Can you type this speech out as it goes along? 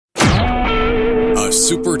a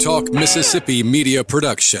Super Talk Mississippi media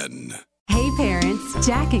production. Hey parents,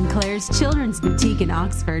 Jack and Claire's Children's Boutique in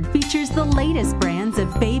Oxford features the latest brands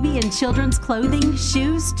of baby and children's clothing,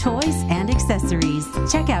 shoes, toys, and accessories.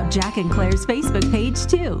 Check out Jack and Claire's Facebook page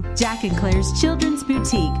too. Jack and Claire's Children's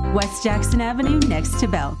Boutique, West Jackson Avenue next to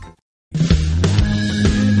Belk.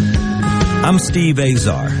 I'm Steve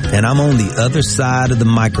Azar, and I'm on the other side of the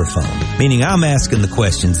microphone, meaning I'm asking the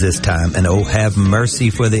questions this time, and oh, have mercy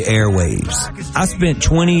for the airwaves. I spent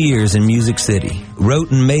 20 years in Music City, wrote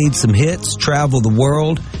and made some hits, traveled the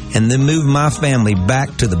world, and then moved my family back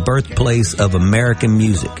to the birthplace of American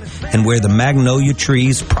music and where the magnolia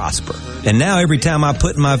trees prosper. And now every time I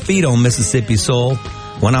put my feet on Mississippi soil,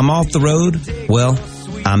 when I'm off the road, well,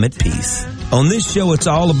 I'm at peace. On this show, it's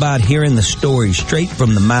all about hearing the stories straight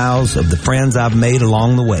from the mouths of the friends I've made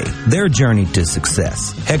along the way, their journey to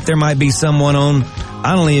success. Heck, there might be someone on,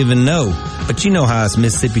 I don't even know, but you know how us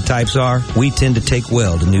Mississippi types are. We tend to take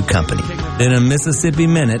well to new company. In a Mississippi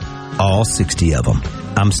Minute, all 60 of them.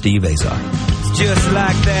 I'm Steve Azar. It's just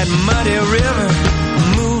like that muddy river,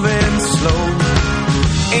 moving slow.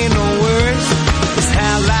 Ain't no worries, it's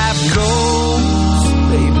how life goes,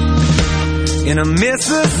 baby. In a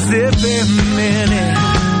Mississippi Minute.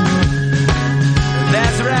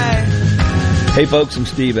 That's right. Hey folks, I'm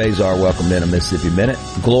Steve Azar. Welcome in a Mississippi Minute.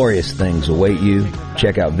 Glorious things await you.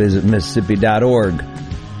 Check out visitmississippi.org.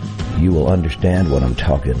 You will understand what I'm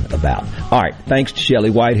talking about. All right, thanks to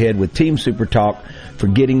Shelley Whitehead with Team Super Talk for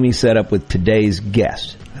getting me set up with today's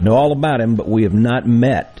guest. I know all about him, but we have not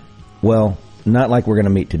met. Well, not like we're going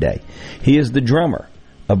to meet today. He is the drummer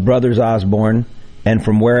of Brothers Osborne, and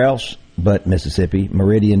from where else but Mississippi,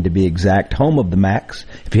 Meridian to be exact, home of the Macs.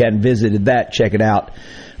 If you hadn't visited that, check it out.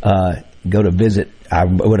 Go to visit, I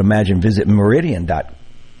would imagine, visit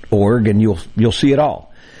meridian.org, and you'll see it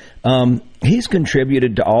all. He's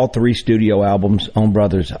contributed to all 3 studio albums on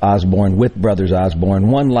Brothers Osborne, with Brothers Osborne,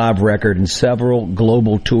 1 live record, and several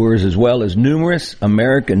global tours, as well as numerous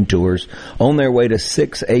American tours, on their way to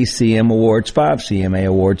 6 ACM awards, 5 CMA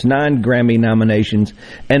awards, 9 Grammy nominations,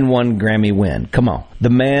 and 1 Grammy win. Come on. The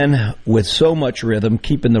man with so much rhythm,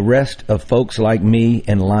 keeping the rest of folks like me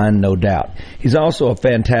in line, no doubt. He's also a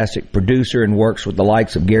fantastic producer and works with the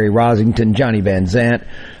likes of Gary Rosington, Johnny Van Zant,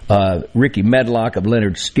 Ricky Medlock of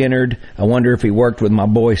Leonard Skinner. I wonder if he worked with my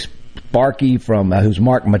boy Sparky from who's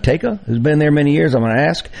Mark Mateka, who's been there many years. I'm going to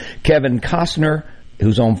ask Kevin Costner,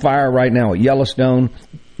 who's on fire right now at Yellowstone,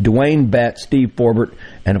 Dwayne Betts, Steve Forbert,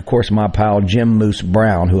 and of course my pal Jim Moose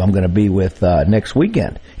Brown, who I'm going to be with next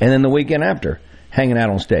weekend, and then the weekend after, hanging out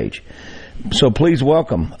on stage. So please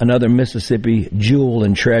welcome another Mississippi jewel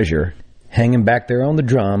and treasure, hanging back there on the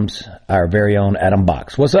drums, our very own Adam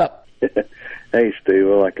Box. What's up? Hey, Steve,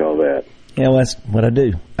 I like all that. Yeah, well, that's what I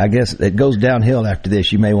do. I guess it goes downhill after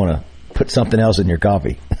this. You may want to put something else in your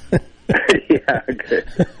coffee. Yeah, okay.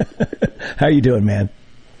 How you doing, man?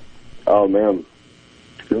 Oh, man,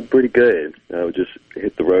 doing pretty good. I just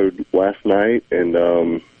hit the road last night and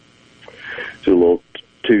did a little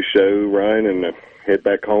 2-show run and head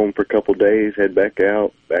back home for a couple days, head back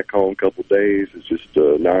out, back home a couple days. It's just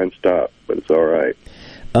nonstop, but it's all right.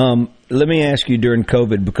 Let me ask you during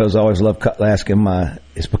COVID, because I always love asking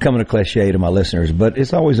it's becoming a cliche to my listeners, but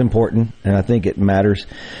it's always important, and I think it matters.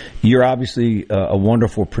 You're obviously a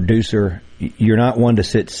wonderful producer. You're not one to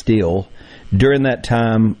sit still. During that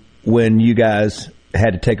time when you guys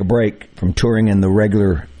had to take a break from touring and the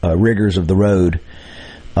regular rigors of the road,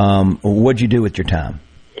 what'd you do with your time?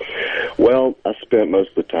 Well, I spent most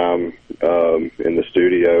of the time in the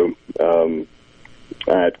studio.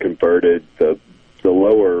 I had converted the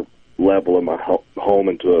lower level of my home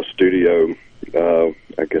into a studio.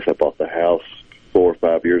 I guess I bought the house 4 or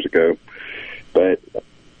 5 years ago, but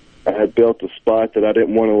I had built a spot that I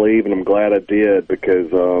didn't want to leave, and I'm glad I did,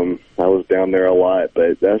 because I was down there a lot.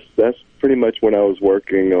 But that's pretty much when I was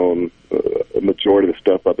working on a majority of the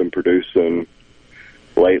stuff I've been producing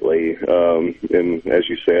lately. And as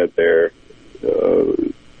you said there,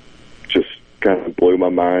 just kind of blew my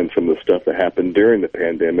mind, some of the stuff that happened during the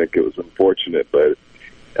pandemic. It was unfortunate, but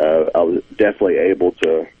I was definitely able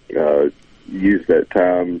to use that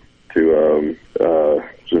time to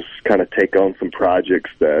just kind of take on some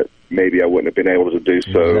projects that maybe I wouldn't have been able to do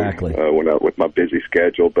so exactly. With my busy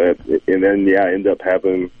schedule. But and then I ended up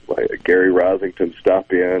having like Gary Rosington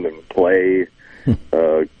stop in and play.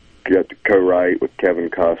 Got to co-write with Kevin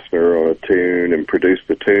Costner on a tune and produce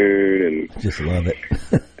the tune, and just love it.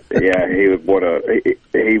 Yeah,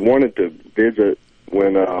 he wanted to visit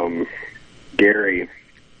when Gary.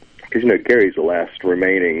 Because, Gary's the last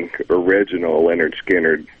remaining original Leonard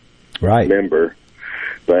Skinner member.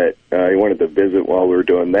 but he wanted to visit while we were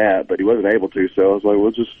doing that, but he wasn't able to, so I was like,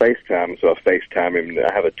 we'll just FaceTime. So I FaceTime him.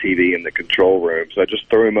 I have a TV in the control room, so I just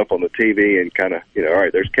threw him up on the TV and kind of, all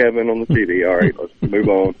right, there's Kevin on the TV. All right, let's move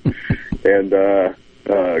on.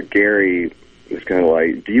 And Gary was kind of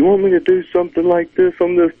like, do you want me to do something like this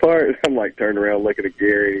on this part? I'm like, turned around looking at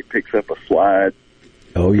Gary. He picks up a slide.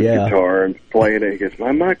 Oh, yeah. Guitar and playing it. He goes,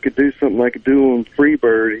 I might could do something like I do on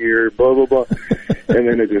Freebird here, blah, blah, blah. And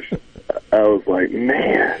then I was like,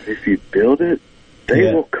 man, if you build it,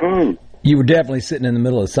 they will come. You were definitely sitting in the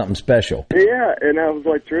middle of something special. Yeah, and I was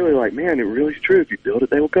like, really like, man, it really is true. If you build it,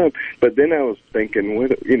 they will come. But then I was thinking,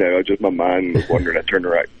 just my mind was wondering. I turned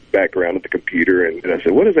back around at the computer, and I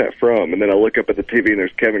said, what is that from? And then I look up at the TV, and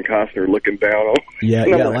there's Kevin Costner looking down on me. Yeah,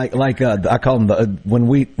 like I call him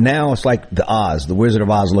now it's like the Oz, the Wizard of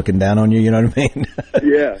Oz looking down on you, you know what I mean?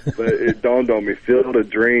 Yeah, but it dawned on me, Field of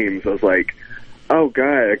Dreams. I was like, oh,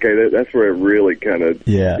 God, okay, that's where it really kind of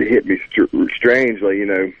hit me strangely,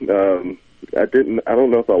 I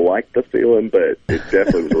don't know if I liked the feeling, but it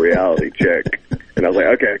definitely was a reality check. And I was like,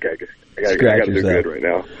 okay, I got to do good right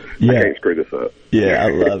now. Yeah. I can't screw this up. Yeah, I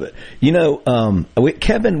love it.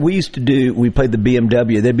 Kevin, we played the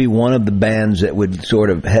BMW. There'd be one of the bands that would sort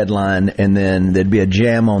of headline, and then there'd be a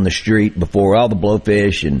jam on the street before all the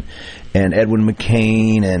Blowfish and Edwin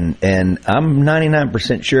McCain, and I'm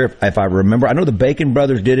 99% sure if I remember. I know the Bacon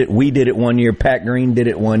Brothers did it. We did it one year. Pat Green did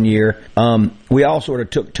it one year. We all sort of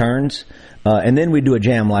took turns. And then we do a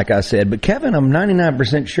jam, like I said. But Kevin, I'm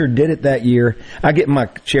 99% sure, did it that year. I get my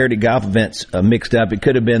charity golf events mixed up. It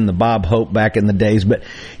could have been the Bob Hope back in the days. But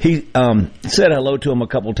he said hello to him a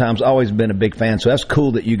couple of times. Always been a big fan. So that's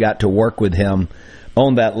cool that you got to work with him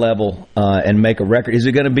on that level and make a record. Is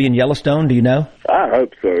it going to be in Yellowstone? Do you know? I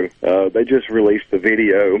hope so. They just released the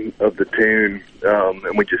video of the tune,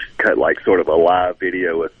 and we just cut like sort of a live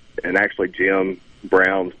video and actually Jim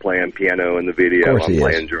Brown's playing piano in the video. I'm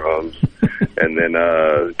playing drums. And then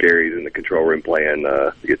Gary's in the control room playing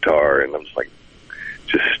the guitar, and I'm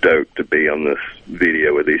just stoked to be on this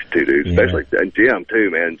video with these two dudes, especially and Jim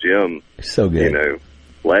too, man. Jim, so good,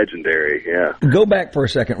 legendary. Yeah. Go back for a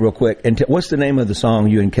second, real quick, and what's the name of the song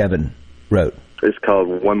you and Kevin wrote? It's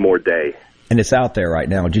called "One More Day," and it's out there right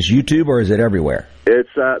now. Just YouTube, or is it everywhere? It's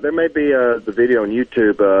there may be the video on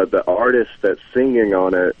YouTube. The artist that's singing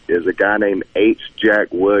on it is a guy named H. Jack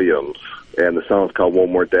Williams, and the song's called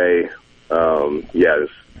 "One More Day."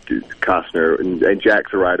 It's Costner and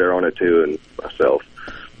Jack's a writer on it too, and myself.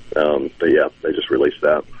 But yeah, they just released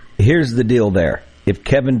that. Here's the deal there. If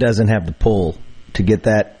Kevin doesn't have the pull to get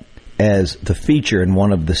that as the feature in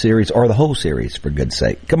one of the series, or the whole series, for good's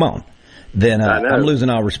sake, come on, then I'm losing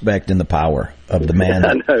all respect in the power of the man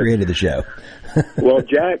that created the show. Well,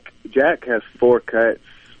 Jack has 4 cuts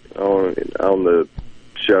on the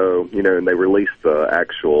show, and they released the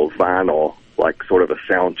actual vinyl, like sort of a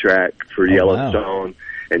soundtrack for Yellowstone, wow.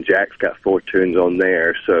 And Jack's got 4 tunes on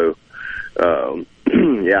there. So, and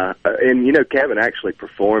Kevin actually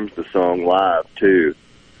performs the song live too.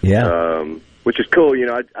 Yeah, which is cool.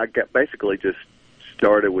 I basically just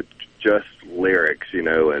started with just lyrics,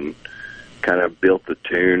 and kind of built the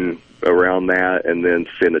tune around that, and then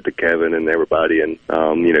sent it to Kevin and everybody. And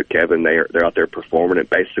Kevin, they're out there performing it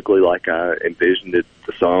basically like I envisioned it,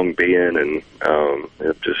 the song being, and I'm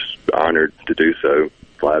just honored to do so.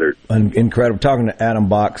 Flattered. Incredible. Talking to Adam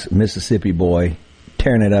Box, Mississippi boy,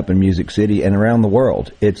 tearing it up in Music City and around the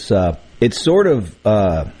world. It's sort of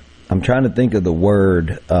I'm trying to think of the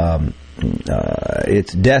word.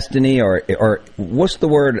 It's destiny, or what's the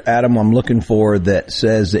word, Adam, I'm looking for that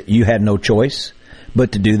says that you had no choice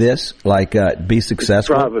but to do this, like be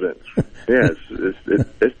successful? It's providence. Yes,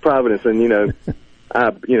 it's providence. And,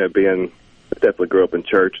 I definitely grew up in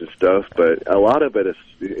church and stuff, but a lot of it is,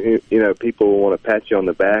 people want to pat you on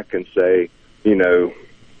the back and say,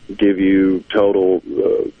 give you total,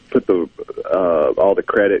 put all the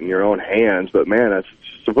credit in your own hands. But man, that's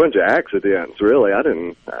just a bunch of accidents, really.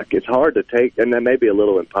 It's hard to take, and that may be a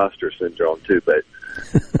little imposter syndrome too, but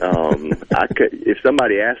if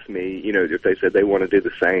somebody asked me, if they said they want to do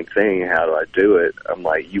the same thing, how do I do it? I'm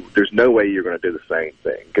like, there's no way you're going to do the same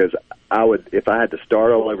thing, because if I had to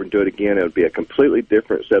start all over and do it again, it would be a completely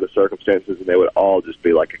different set of circumstances, and they would all just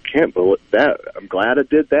be like, I can't believe that. I'm glad I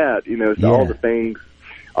did that.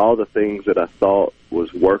 All the things that I thought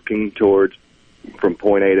was working towards from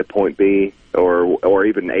point A to point B, or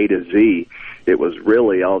even A to Z. It was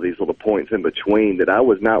really all these little points in between that I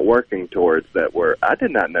was not working towards, I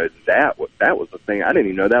did not know that was the thing. I didn't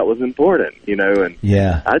even know that was important, and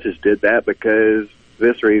I just did that because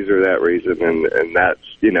this reason or that reason, and that's,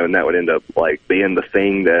 and that would end up like being the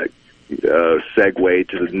thing that, segue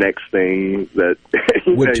to the next thing that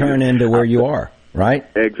would turn into where you are, right?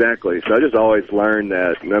 Exactly. So I just always learned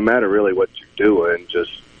that no matter really what you're doing,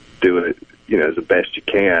 just do it, as the best you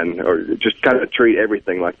can, or just kind of treat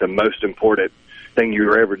everything like the most important thing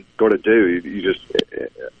you're ever going to do. You just,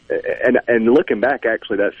 and looking back,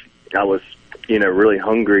 actually, I was, really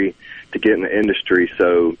hungry to get in the industry.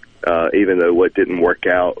 So even though what didn't work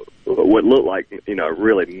out, what looked like, a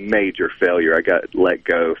really major failure, I got let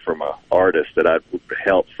go from an artist that I'd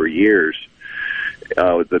helped for years.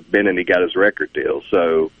 The minute he got his record deal.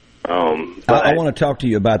 So, I want to talk to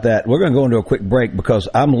you about that. We're going to go into a quick break because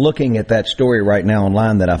I'm looking at that story right now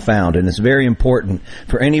online that I found, and it's very important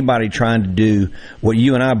for anybody trying to do what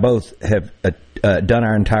you and I both have done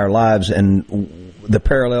our entire lives, and the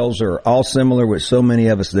parallels are all similar with so many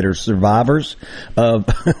of us that are survivors of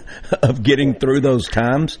of getting through those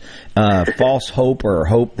times. False hope, or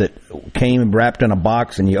hope that came wrapped in a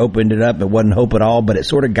box and you opened it up. It wasn't hope at all, but it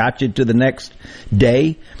sort of got you to the next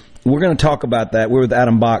day. We're going to talk about that. We're with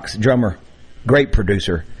Adam Box, drummer, great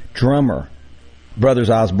producer, drummer,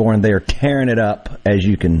 Brothers Osborne. They are tearing it up, as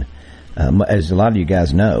you can, as a lot of you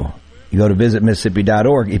guys know. You go to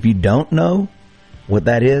visitmississippi.org. If you don't know what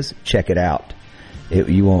that is, check it out.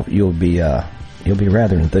 You'll be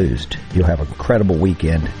rather enthused. You'll have an incredible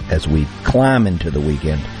weekend as we climb into the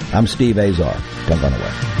weekend. I'm Steve Azar. Don't run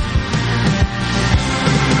away.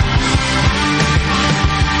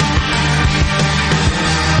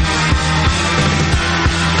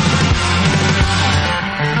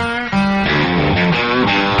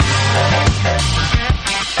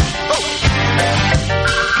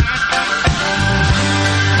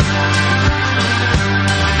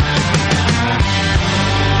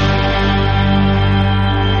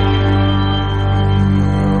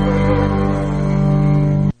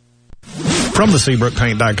 From the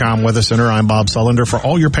SeabrookPaint.com Weather Center, I'm Bob Sullender. For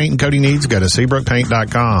all your paint and coating needs, go to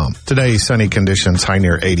SeabrookPaint.com. Today, sunny conditions, high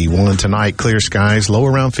near 81. Tonight, clear skies, low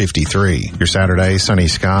around 53. Your Saturday, sunny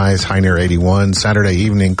skies, high near 81. Saturday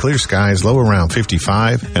evening, clear skies, low around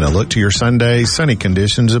 55. And a look to your Sunday, sunny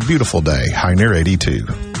conditions, a beautiful day, high near 82.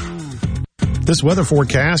 This weather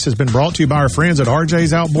forecast has been brought to you by our friends at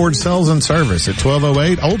RJ's Outboard Sales and Service at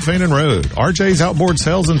 1208 Old Fannin Road. RJ's Outboard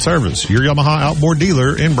Sales and Service, your Yamaha outboard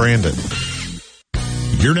dealer in Brandon.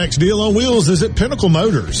 Your next deal on wheels is at Pinnacle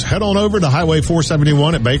Motors. Head on over to Highway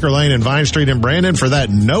 471 at Baker Lane and Vine Street in Brandon for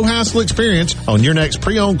that no-hassle experience on your next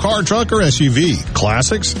pre-owned car, truck, or SUV.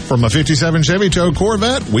 Classics, from a 57 Chevy to a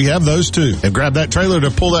Corvette, we have those too. And grab that trailer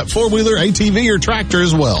to pull that four-wheeler, ATV, or tractor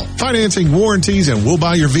as well. Financing, warranties, and we'll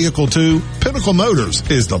buy your vehicle too. Pinnacle Motors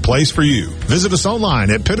is the place for you. Visit us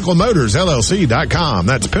online at PinnacleMotorsLLC.com.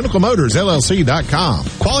 That's PinnacleMotorsLLC.com.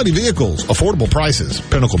 Quality vehicles, affordable prices,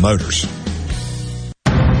 Pinnacle Motors.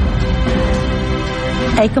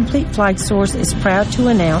 A Complete Flag Source is proud to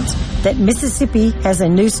announce that Mississippi has a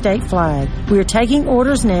new state flag. We are taking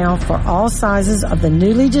orders now for all sizes of the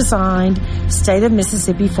newly designed State of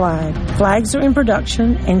Mississippi flag. Flags are in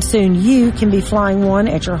production, and soon you can be flying one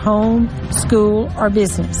at your home, school, or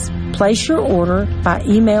business. Place your order by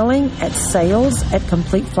emailing at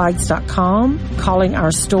sales@completeflags.com, calling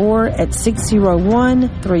our store at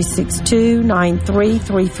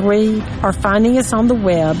 601-362-9333, or finding us on the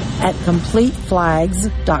web at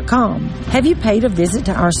completeflags.com. Have you paid a visit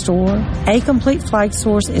to our store? A Complete Flag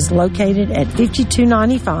Source is located at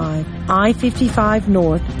 5295 I-55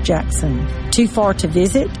 North, Jackson. Too far to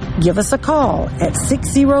visit? Give us a call at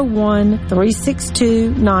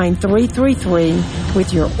 601-362-9333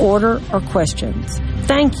 with your order or questions.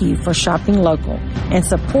 Thank you for shopping local and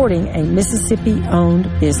supporting a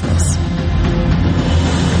Mississippi-owned business.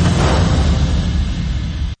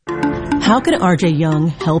 How can RJ Young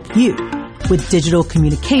help you? With digital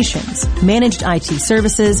communications, managed IT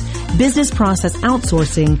services, business process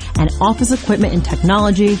outsourcing, and office equipment and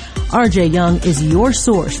technology, RJ Young is your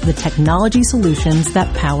source for the technology solutions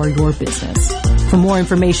that power your business. For more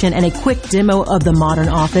information and a quick demo of the Modern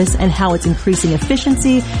Office and how it's increasing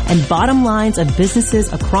efficiency and bottom lines of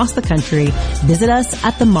businesses across the country, visit us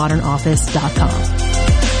at themodernoffice.com.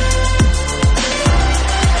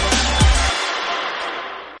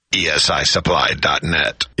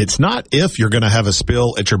 ESISupply.net. It's not if you're going to have a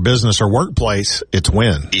spill at your business or workplace, it's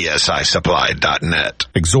when. ESISupply.net.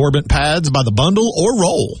 Exorbitant pads by the bundle or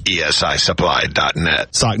roll.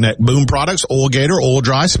 ESISupply.net. Sockneck boom products, Oil Gator, Oil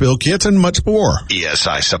Dry, spill kits, and much more.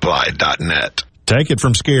 ESISupply.net. Take it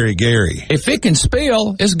from Scary Gary. If it can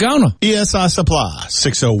spill, it's gonna. ESI Supply,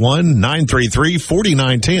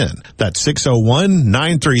 601-933-4910. That's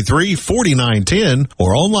 601-933-4910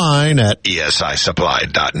 or online at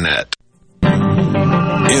ESISupply.net.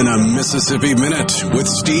 In a Mississippi Minute with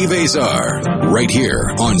Steve Azar, right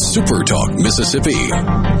here on Super Talk Mississippi.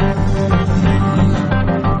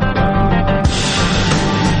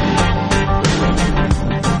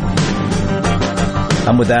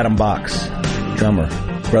 I'm with Adam Box, drummer,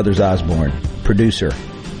 Brothers Osborne, producer.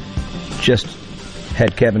 Just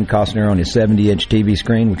had Kevin Costner on his 70-inch TV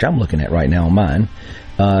screen, which I'm looking at right now on mine,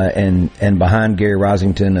 and behind Gary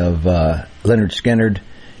Rosington of Leonard Skinner,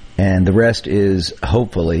 and the rest is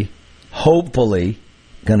hopefully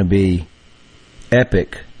going to be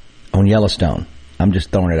epic on Yellowstone. I'm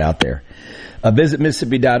just throwing it out there. Visit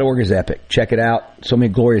Mississippi.org is epic. Check it out. So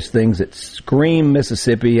many glorious things that scream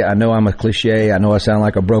Mississippi. I know I'm a cliche. I know I sound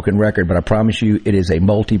like a broken record, but I promise you it is a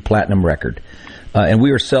multi-platinum record. And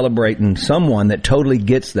we are celebrating someone that totally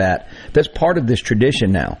gets that. That's part of this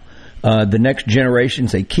tradition now. The next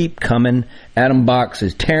generations, they keep coming. Adam Box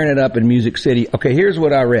is tearing it up in Music City. Okay, here's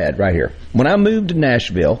what I read right here. When I moved to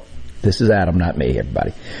Nashville, this is Adam, not me,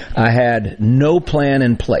 everybody, I had no plan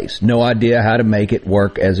in place, no idea how to make it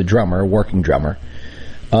work as a drummer, working drummer.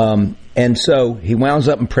 And so he wounds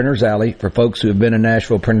up in Printer's Alley. For folks who have been in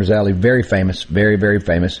Nashville, Printer's Alley, very famous, very, very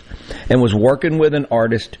famous, and was working with an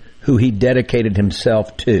artist who he dedicated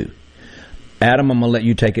himself to. Adam, I'm going to let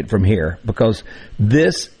you take it from here, because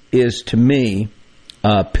this is, to me,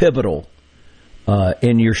 pivotal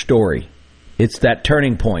in your story. It's that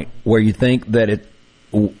turning point where you think that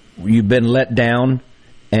you've been let down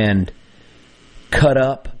and cut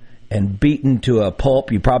up and beaten to a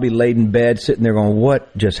pulp. You probably laid in bed sitting there going,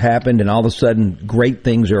 what just happened? And all of a sudden, great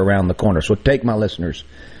things are around the corner. So take my listeners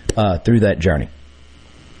through that journey.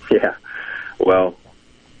 Yeah. Well,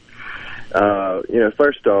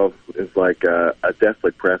 first off, it's like I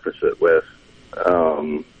definitely preface it with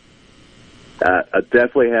I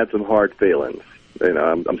definitely had some hard feelings. You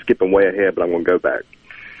know, I'm skipping way ahead, but I'm going to go back.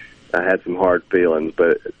 I had some hard feelings,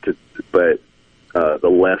 but the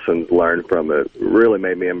lessons learned from it really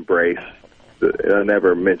made me embrace. I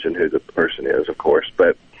never mentioned who the person is, of course,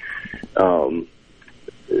 but I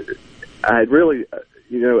really,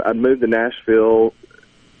 I moved to Nashville.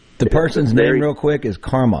 The person's name, real quick, is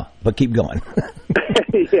Karma, but keep going.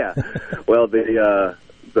 Yeah. Well, the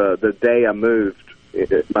day I moved,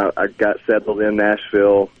 I got settled in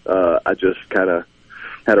Nashville. I just kind of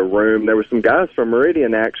had a room. There were some guys from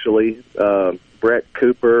Meridian, actually. Brett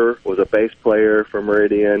Cooper was a bass player from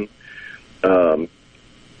Meridian.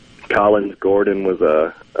 Collins Gordon was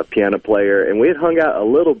a piano player. And we had hung out a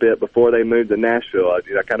little bit before they moved to Nashville. I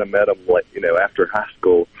kind of met them, after high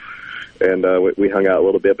school. And we hung out a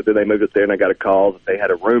little bit. But then they moved up there, and I got a call that they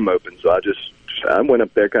had a room open. So I went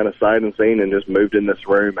up there kind of sight unseen and just moved in this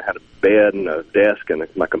room. I had a bed and a desk and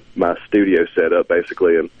my studio set up,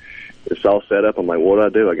 basically. And it's all set up. I'm like,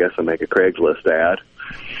 what do? I guess I make a Craigslist ad.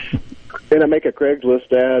 And I make a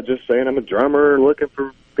Craigslist ad just saying I'm a drummer looking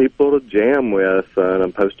for people to jam with. And I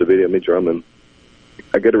post a video of me drumming.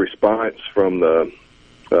 I get a response from the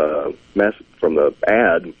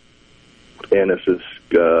ad. And it's this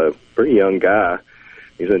pretty young guy.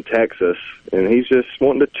 He's in Texas, and he's just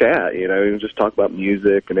wanting to chat. He was just talk about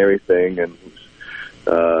music and everything. And he's,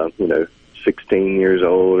 16 years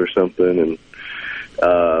old or something. And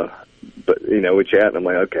but we chat, and I'm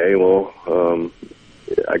like, okay, well,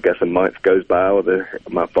 I guess a month goes by with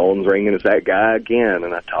my phone's ringing. It's that guy again,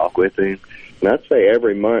 and I talk with him. And I'd say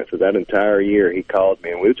every month of that entire year, he called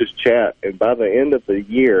me, and we would just chat. And by the end of the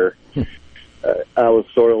year, I was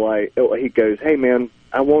sort of like, he goes, hey man,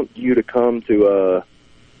 I want you to come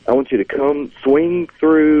swing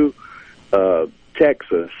through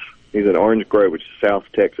Texas. He's in Orange Grove, which is South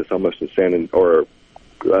Texas, almost in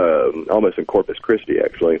almost in Corpus Christi,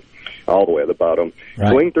 actually, all the way at the bottom.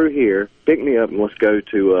 Right. Swing through here, pick me up, and let's go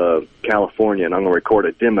to California, and I'm going to record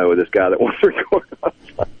a demo with this guy that wants to record. I was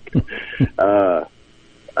like,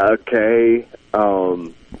 okay.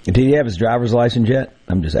 Did he have his driver's license yet?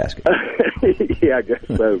 I'm just asking. Yeah, I guess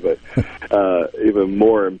so, but even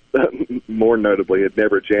more notably, had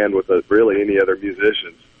never jammed with really any other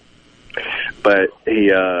musicians. But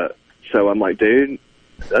so I'm like, dude,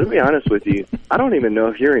 to be honest with you, I don't even know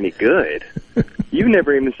if you're any good. You've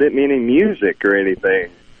never even sent me any music or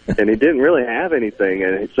anything. And he didn't really have anything.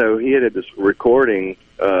 And so he had this recording,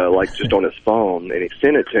 just on his phone, and he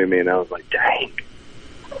sent it to me, and I was like, dang,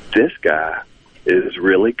 this guy is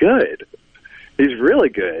really good. He's really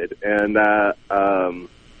good. And I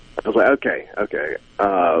was like, okay,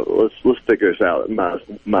 let's figure this out.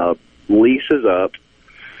 My lease is up.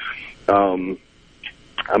 I'm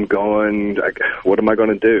going, what am I going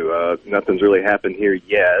to do? Nothing's really happened here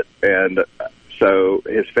yet. And so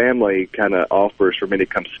his family kind of offers for me to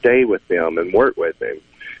come stay with them and work with him.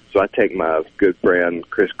 So I take my good friend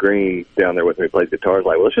Chris Green down there with me, who plays guitar. I was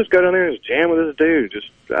like, well, let's just go down there and just jam with this dude. Just,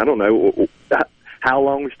 I don't know how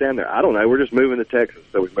long we stand there. I don't know. We're just moving to Texas,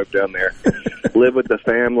 so we moved down there, live with the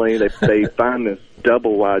family. They find this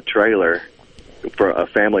double-wide trailer for a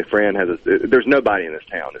family friend. There's nobody in this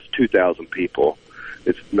town. It's 2,000 people.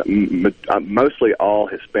 It's mostly all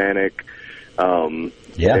Hispanic.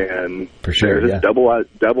 And for sure. There's this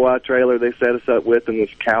double-wide trailer they set us up with in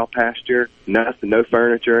this cow pasture. Nothing, no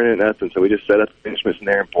furniture in it, nothing. So we just set up the instruments in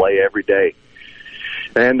there and play every day.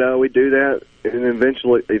 And we do that, and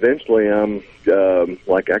eventually,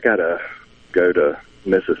 I gotta go to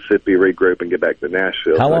Mississippi, regroup, and get back to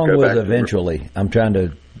Nashville. How long was eventually? I'm trying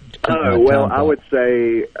to. I would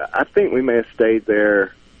say I think we may have stayed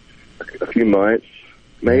there a few months.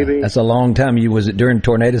 Maybe. Yeah, that's a long time. Was it during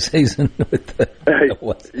tornado season?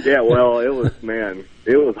 Yeah, well, it was,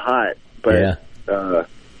 it was hot. But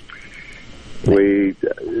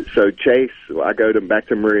so Chase, I go back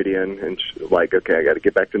to Meridian, and okay, I got to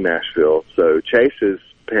get back to Nashville. So Chase's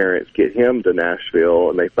parents get him to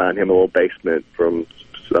Nashville, and they find him a little basement I'm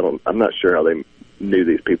not sure how they knew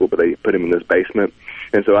these people, but they put him in this basement.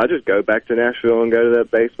 And so I just go back to Nashville and go to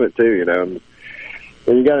that basement too, And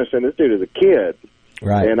you got to understand, this dude is a kid.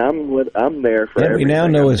 Right. And I'm there for everything. We now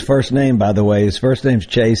know his first name, by the way. His first name's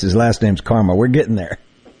Chase. His last name's Karma. We're getting there.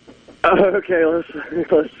 Okay, let's.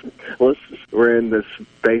 We're in this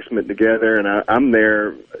basement together, and I'm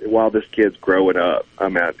there while this kid's growing up.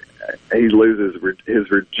 He loses his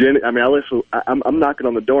virginity. I'm knocking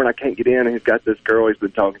on the door, and I can't get in, and he's got this girl he's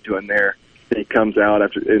been talking to in there. And he comes out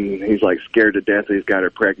and he's like scared to death that he's got her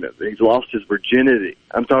pregnant. He's lost his virginity.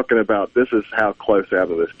 I'm talking about, this is how close I am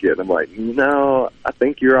to this kid. I'm like, no, I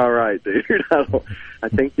think you're all right, dude. I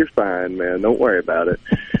think you're fine, man. Don't worry about it.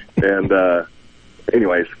 And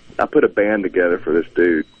anyways, I put a band together for this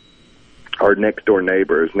dude. Our next door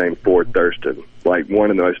neighbor is named Ford Thurston, like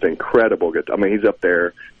one of the most incredible he's up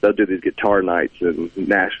there. They'll do these guitar nights in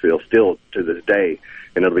Nashville still to this day,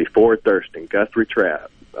 and it'll be Ford Thurston, Guthrie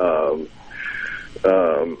Trapp,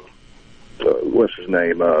 what's his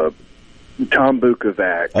name? Tom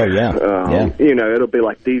Bukovac. Oh yeah. It'll be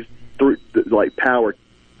like these three power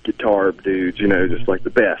guitar dudes. Just like the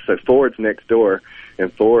best. So Ford's next door,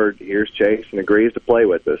 and Ford hears Chase and agrees to play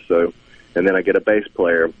with us. So, and then I get a bass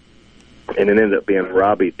player, and it ended up being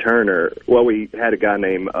Robbie Turner. Well, we had a guy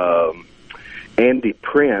named Andy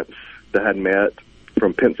Prince that I had met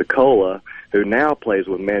from Pensacola, who now plays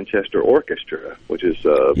with Manchester Orchestra, which is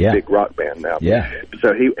a big rock band now. Yeah.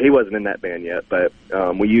 So he wasn't in that band yet, but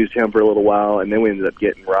we used him for a little while, and then we ended up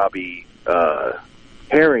getting Robbie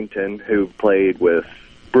Harrington, who played with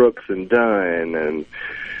Brooks and Dunn, and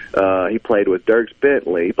he played with Dierks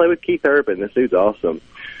Bentley. He played with Keith Urban. This dude's awesome.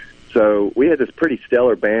 So we had this pretty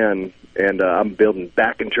stellar band, and I'm building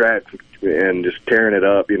backing tracks and just tearing it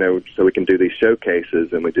up, so we can do these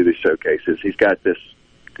showcases, and we do these showcases. He's got these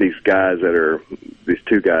two guys that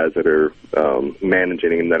are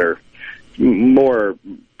managing him that are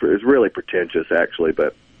it's really pretentious, actually,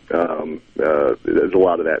 but there's a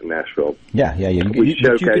lot of that in Nashville. Yeah.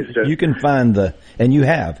 You can find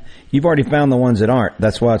you've already found the ones that aren't.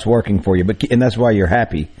 That's why it's working for you, and that's why you're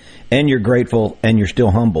happy, and you're grateful, and you're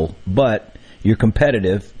still humble, but you're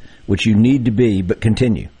competitive, which you need to be, but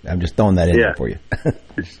continue. I'm just throwing that in there for you.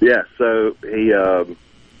 Yeah, so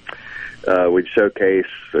we'd showcase,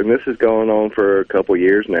 and this is going on for a couple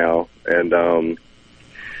years now, and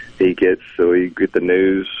we get the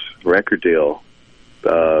news record deal,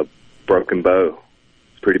 Broken Bow.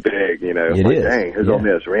 It's pretty big, It like, is. Dang, who's on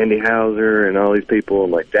this? Randy Hauser and all these people.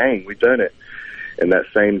 I'm like, dang, we've done it. And that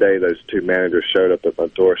same day, those two managers showed up at my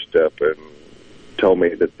doorstep and told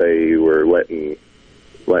me that they were letting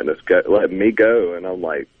me go, and I'm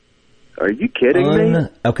like, are you kidding me?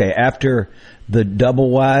 Okay, after the double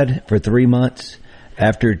wide for 3 months,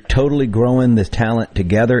 after totally growing this talent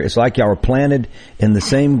together, it's like y'all were planted in the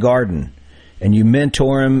same garden, and you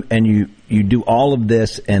mentor them, and you do all of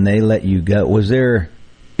this, and they let you go. Was there,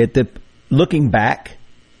 looking back,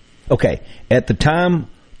 okay, at the time,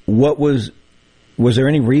 was there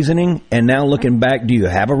any reasoning? And now looking back, do you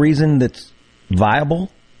have a reason that's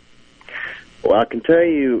viable? Well, I can tell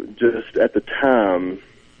you, just at the time,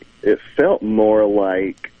 it felt more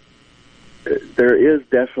like there is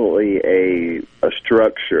definitely a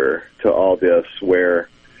structure to all this where,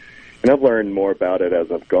 and I've learned more about it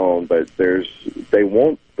as I've gone, but they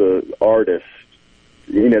want the artist,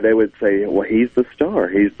 they would say, well, he's the star,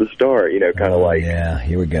 kind of like. Yeah,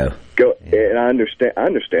 here we go. And I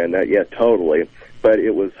understand that, yeah, totally. But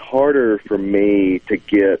it was harder for me to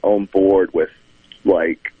get on board with,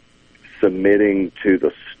 like, submitting to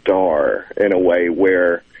the star in a way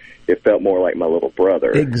where it felt more like my little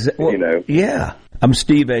brother. Well, you know. Yeah. I'm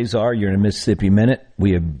Steve Azar. You're in a Mississippi Minute.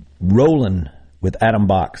 We are rolling with Adam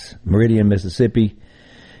Box, Meridian, Mississippi,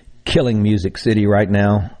 killing Music City right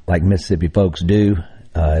now, like Mississippi folks do,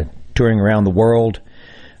 touring around the world.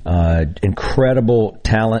 Incredible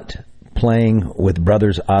talent, playing with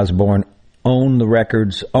Brothers Osborne, own the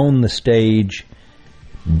records, own the stage.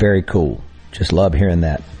 Very cool. Just love hearing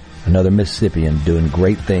that. Another Mississippian doing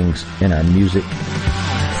great things in our music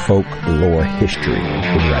folklore history.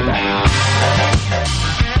 We'll be right back.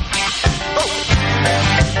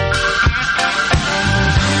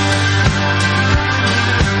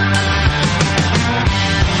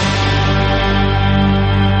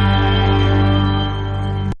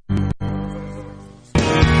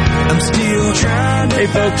 Hey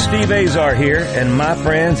folks, Steve Azar here, and my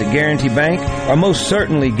friends at Guarantee Bank are most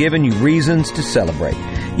certainly giving you reasons to celebrate.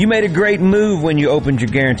 You made a great move when you opened your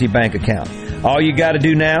Guarantee Bank account. All you got to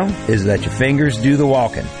do now is let your fingers do the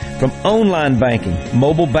walking. From online banking,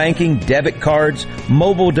 mobile banking, debit cards,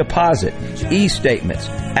 mobile deposit, e-statements,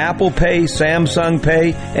 Apple Pay, Samsung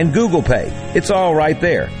Pay, and Google Pay. It's all right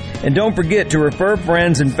there. And don't forget to refer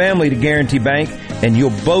friends and family to Guarantee Bank, and you'll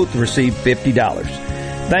both receive $50.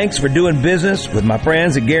 Thanks for doing business with my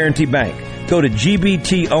friends at Guarantee Bank. Go to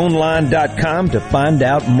gbtonline.com to find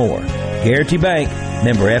out more. Guarantee Bank,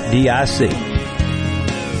 member FDIC.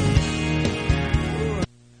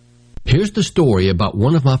 Here's the story about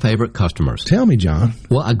one of my favorite customers. Tell me, John.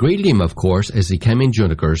 Well, I greeted him, of course, as he came in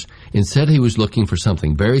Juniker's and said he was looking for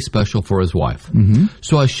something very special for his wife. Mm-hmm.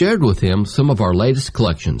 So I shared with him some of our latest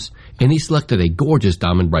collections, and he selected a gorgeous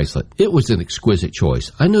diamond bracelet. It was an exquisite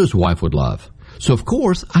choice I knew his wife would love. So, of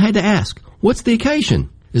course, I had to ask, what's the occasion?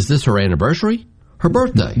 Is this her anniversary? Her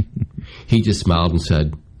birthday? He just smiled and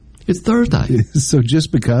said, it's Thursday. So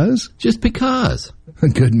just because? Just because. A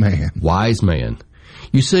good man. Wise man.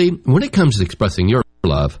 You see, when it comes to expressing your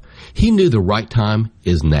love, he knew the right time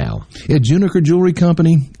is now. At Juniker Jewelry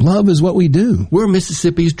Company, love is what we do. We're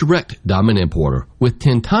Mississippi's direct diamond importer with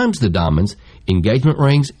 10 times the diamonds, engagement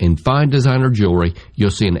rings, and fine designer jewelry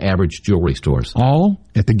you'll see in average jewelry stores. All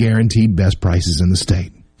at the guaranteed best prices in the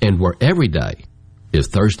state. And where every day is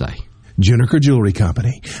Thursday. Juniker Jewelry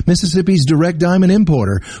Company, Mississippi's direct diamond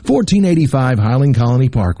importer, 1485 Highland Colony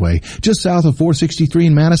Parkway, just south of 463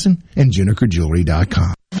 in Madison, and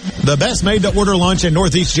JunikerJewelry.com. The best made-to-order lunch in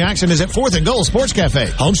Northeast Jackson is at 4th and Gold Sports Cafe.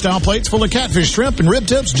 Homestyle plates full of catfish, shrimp, and rib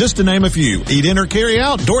tips, just to name a few. Eat in or carry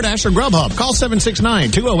out, DoorDash or Grubhub. Call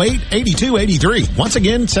 769-208-8283. Once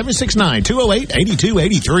again,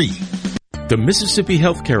 769-208-8283. The Mississippi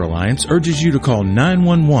Healthcare Alliance urges you to call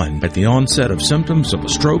 911 at the onset of symptoms of a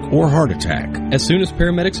stroke or heart attack. As soon as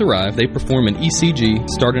paramedics arrive, they perform an ECG,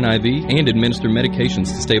 start an IV, and administer medications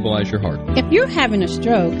to stabilize your heart. If you're having a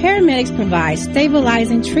stroke, paramedics provide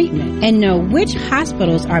stabilizing treatment and know which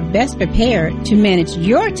hospitals are best prepared to manage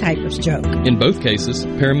your type of stroke. In both cases,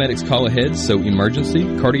 paramedics call ahead so emergency,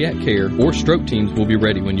 cardiac care, or stroke teams will be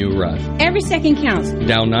ready when you arrive. Every second counts.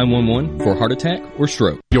 Dial 911 for heart attack or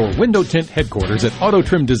stroke. Your window tint headquarters at Auto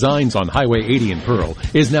Trim Designs on Highway 80 in Pearl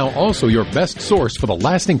is now also your best source for the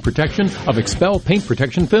lasting protection of Expel paint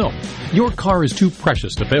protection film. Your car is too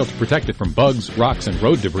precious to fail to protect it from bugs, rocks, and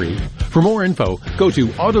road debris. For more info, go to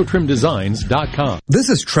autotrimdesigns.com. This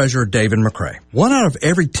is Treasurer David McRae. 1 out of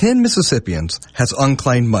every 10 Mississippians has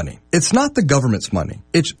unclaimed money. It's not the government's money.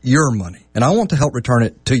 It's your money, and I want to help return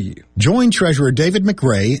it to you. Join Treasurer David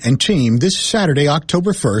McRae and team this Saturday,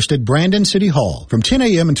 October 1st at Brandon City Hall from 10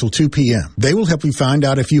 a.m. until 2 p.m. They will help you find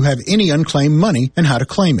out if you have any unclaimed money and how to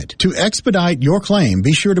claim it. To expedite your claim,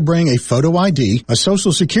 be sure to bring a photo ID, a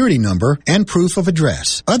social security number, and proof of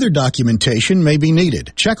address. Other documentation may be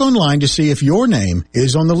needed. Check online to see if your name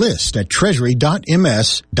is on the list at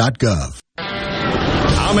treasury.ms.gov.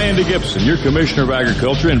 I'm Andy Gibson, your Commissioner of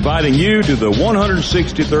Agriculture, inviting you to the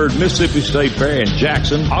 163rd Mississippi State Fair in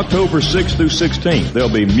Jackson, October 6th through 16th. There'll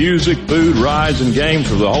be music, food, rides, and games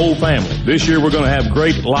for the whole family. This year we're going to have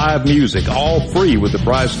great live music, all free with the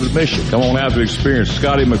price of admission. Come on out to experience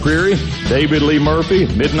Scotty McCreery, David Lee Murphy,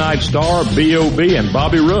 Midnight Star, B.O.B., and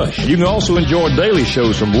Bobby Rush. You can also enjoy daily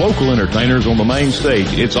shows from local entertainers on the main stage.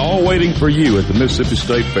 It's all waiting for you at the Mississippi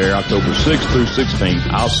State Fair, October 6th through 16th.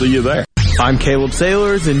 I'll see you there. I'm Caleb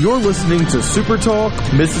Sailors, and you're listening to Super Talk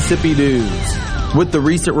Mississippi News. With the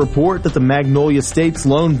recent report that the Magnolia State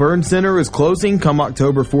Sloan Burn Center is closing come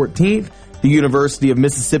October 14th, the University of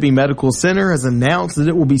Mississippi Medical Center has announced that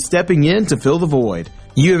it will be stepping in to fill the void.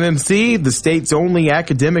 UMMC, the state's only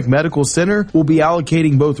academic medical center, will be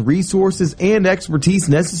allocating both resources and expertise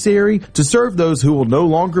necessary to serve those who will no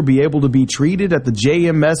longer be able to be treated at the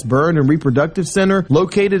JMS Burn and Reproductive Center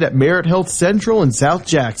located at Merit Health Central in South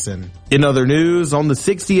Jackson. In other news, on the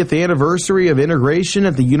 60th anniversary of integration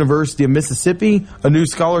at the University of Mississippi, a new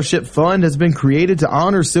scholarship fund has been created to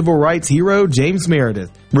honor civil rights hero James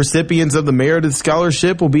Meredith. Recipients of the Meredith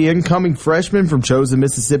Scholarship will be incoming freshmen from chosen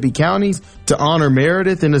Mississippi counties to honor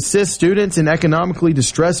Meredith and assist students in economically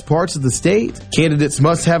distressed parts of the state. Candidates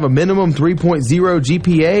must have a minimum 3.0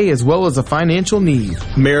 GPA as well as a financial need.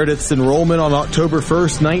 Meredith's enrollment on October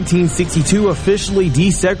 1st, 1962 officially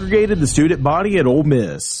desegregated the student body at Ole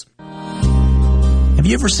Miss. Have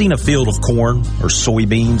you ever seen a field of corn or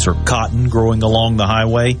soybeans or cotton growing along the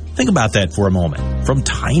highway? Think about that for a moment. From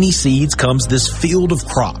tiny seeds comes this field of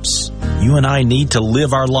crops. You and I need to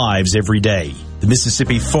live our lives every day. The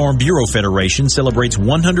Mississippi Farm Bureau Federation celebrates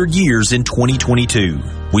 100 years in 2022.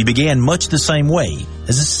 We began much the same way,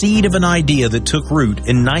 as a seed of an idea that took root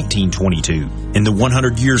in 1922. In the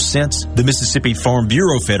 100 years since, the Mississippi Farm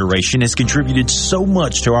Bureau Federation has contributed so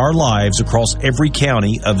much to our lives across every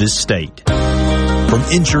county of this state. From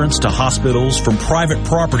insurance to hospitals, from private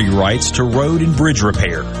property rights to road and bridge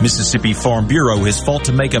repair, Mississippi Farm Bureau has fought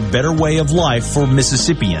to make a better way of life for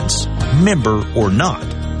Mississippians, member or not.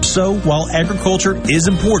 So, while agriculture is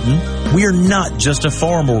important, we are not just a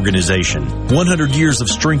farm organization. 100 years of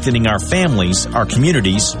strengthening our families, our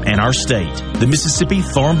communities, and our state. The Mississippi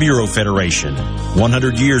Farm Bureau Federation.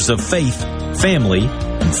 100 years of faith, family,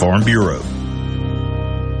 and Farm Bureau.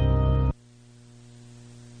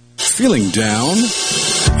 Feeling down?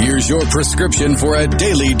 Here's your prescription for a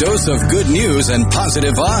daily dose of good news and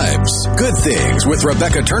positive vibes. Good Things with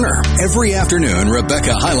Rebecca Turner. Every afternoon,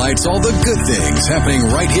 Rebecca highlights all the good things happening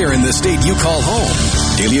right here in the state you call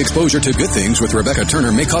home. Daily exposure to Good Things with Rebecca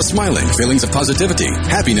Turner may cause smiling, feelings of positivity,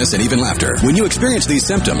 happiness, and even laughter. When you experience these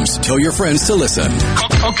symptoms, tell your friends to listen.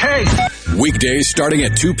 Okay. Weekdays starting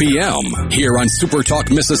at 2 p.m. here on Super Talk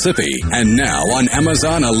Mississippi and now on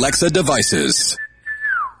Amazon Alexa devices.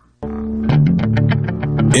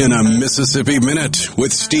 In a Mississippi Minute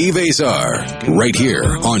with Steve Azar, right here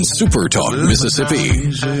on Super Talk Mississippi.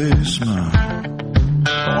 Don't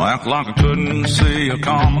act like I couldn't see you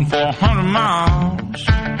coming for 100 miles.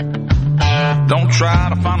 Don't try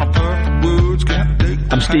to find a perfect words.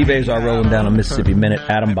 I'm Steve Azar, rolling down a Mississippi Minute.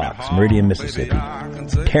 Adam Box, Meridian, Mississippi,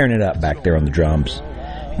 tearing it up back there on the drums.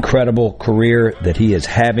 Incredible career that he is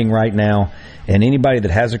having right now. And anybody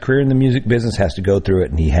that has a career in the music business has to go through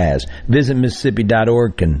it, and he has. Visit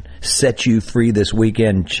Mississippi.org can set you free this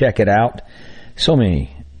weekend. Check it out. So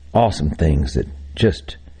many awesome things that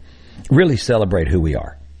just really celebrate who we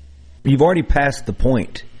are. You've already passed the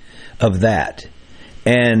point of that.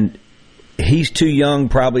 And he's too young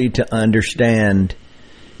probably to understand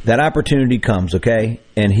that opportunity comes, okay?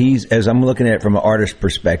 And he's, as I'm looking at it from an artist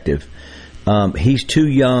perspective, he's too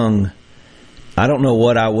young. I don't know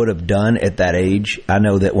what I would have done at that age. I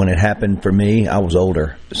know that when it happened for me, I was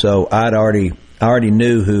older. So I already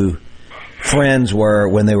knew who friends were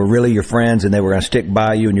when they were really your friends, and they were going to stick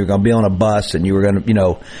by you, and you're going to be on a bus, and you were going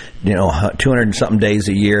to, 200 and something days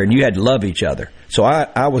a year, and you had to love each other. So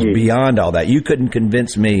I was beyond all that. You couldn't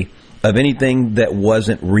convince me of anything that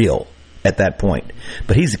wasn't real at that point.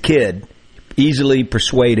 But he's a kid, easily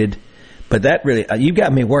persuaded. But that really, you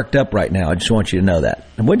got me worked up right now. I just want you to know that.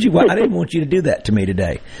 And I didn't want you to do that to me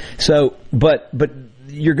today. So, but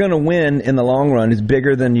you're going to win in the long run. It's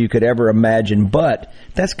bigger than you could ever imagine. But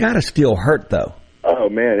that's got to still hurt, though. Oh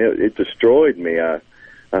man, it destroyed me. It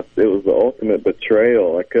was the ultimate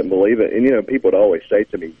betrayal. I couldn't believe it. And people would always say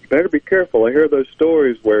to me, "You better be careful." I hear those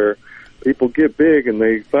stories where people get big and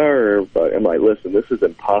they fire everybody. I'm like, listen, this is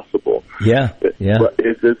impossible. Yeah.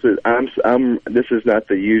 This is not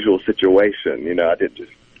the usual situation. I didn't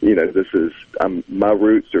just, my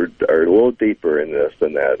roots are a little deeper in this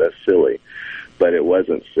than that. That's silly, but it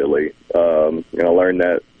wasn't silly. I learned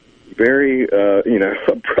that very,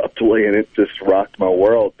 abruptly, and it just rocked my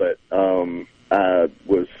world. But I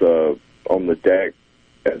was on the deck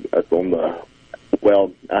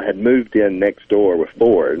I had moved in next door with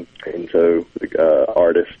Ford, and so the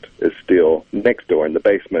artist is still next door in the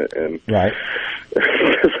basement, and right.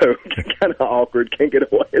 So kind of awkward, can't get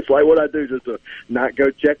away. It's like, what I do, just to not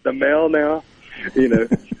go check the mail now, and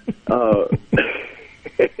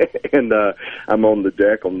I'm on the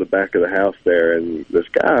deck on the back of the house there, and this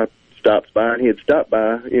guy stops by, and he had stopped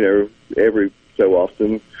by, every so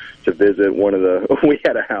often to visit one of the. We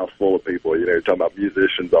had a house full of people. Talking about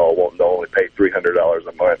musicians all wanting to only pay $300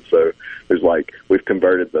 a month. So there's we've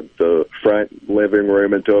converted the front living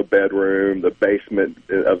room into a bedroom. The basement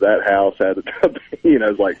of that house had,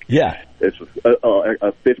 it's a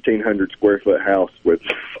 1,500 square foot house with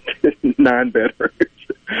 9 bedrooms,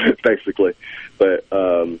 basically. But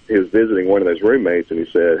he was visiting one of those roommates, and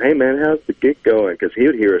he said, "Hey man, how's the gig going?" Because he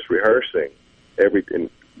would hear us rehearsing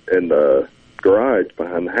in the garage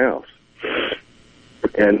behind the house.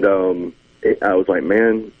 And I was like,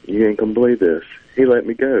 "Man, you ain't gonna believe this. He let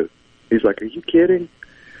me go." He's like, "Are you kidding?"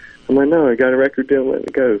 I'm like, "No, I got a record deal, let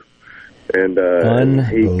me go." And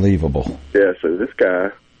unbelievable. So this guy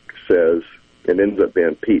says, it ends up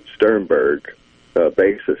being Pete Sternberg,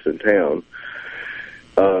 bassist in town,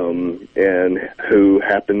 and who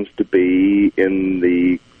happens to be in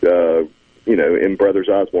the in Brothers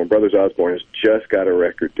Osborne. Brothers Osborne has just got a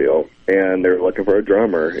record deal, and they're looking for a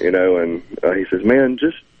drummer, and he says, "Man,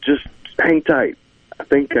 just hang tight. I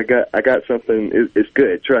think I got something. It's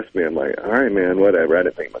good. Trust me." I'm like, "All right, man, whatever." I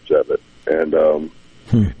didn't think much of it, and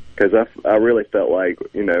because I really felt like,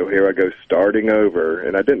 here I go starting over,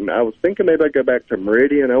 and I was thinking maybe I'd go back to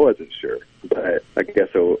Meridian. I wasn't sure, but I guess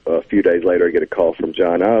a few days later I get a call from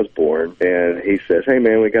John Osborne, and he says, "Hey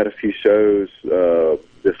man, we got a few shows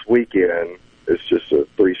this weekend. It's just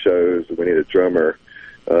 3 shows. We need a drummer.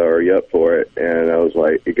 Are you up for it?" And I was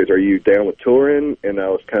like, he goes, "Are you down with touring?" And I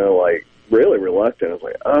was kind of like really reluctant. I was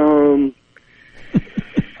like,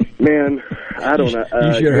 man, I don't know.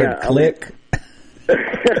 You should have heard click.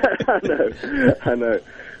 I know.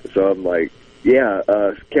 So I'm like,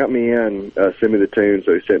 count me in. Send me the tunes.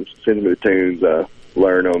 So he sends me the tunes.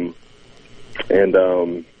 Learn them, and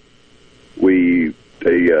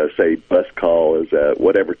they say bus call is at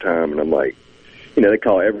whatever time, and I'm like, they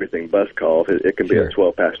call everything bus call. It can be a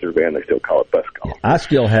 12-passenger van. They still call it bus call. I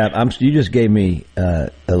still have. You just gave me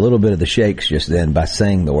a little bit of the shakes just then by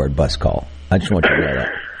saying the word bus call. I just want you to know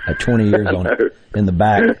that. At 20 years in the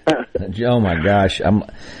back. Oh my gosh,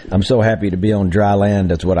 I'm so happy to be on dry land.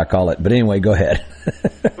 That's what I call it. But anyway, go ahead.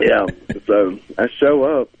 Yeah. So I show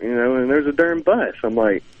up, and there's a darn bus. I'm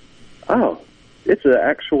like, oh, it's an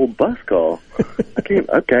actual bus call.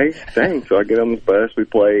 Okay, thanks. So I get on this bus. We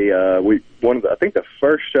play. I think the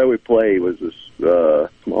first show we played was this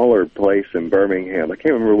smaller place in Birmingham. I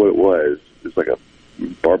can't remember what it was. It was like a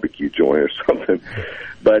barbecue joint or something,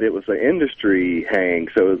 but it was an industry hang,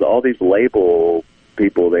 so it was all these label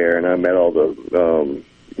people there, and I met all the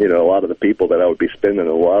a lot of the people that I would be spending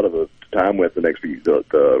a lot of the time with the next week,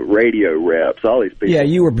 the radio reps, all these people. Yeah,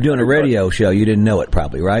 you were doing a radio show. You didn't know it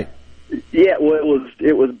probably, right? Yeah, well,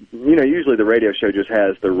 it was usually the radio show just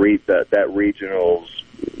has that regional's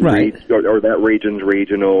right, or that region's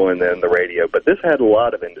regional, and then the radio. But this had a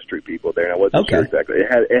lot of industry people there, and I wasn't sure exactly.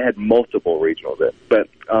 It had multiple regionals in it. But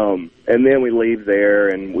and then we leave there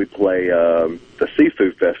and we play the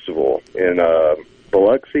Seafood Festival in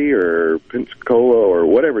Biloxi or Pensacola or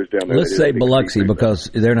whatever's down there. Let's say Biloxi because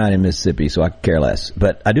they're not in Mississippi, so I could care less.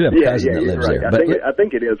 But I do have a cousin that lives there. But I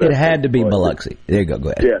think it is. It had to be Biloxi. There you go.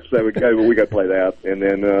 Go ahead. Yeah, so we go play that, and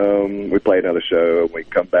then we play another show, and we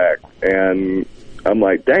come back, and I'm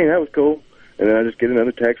like, dang, that was cool. And then I just get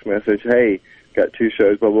another text message, hey, got 2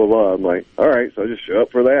 shows, blah, blah, blah. I'm like, all right, so I just show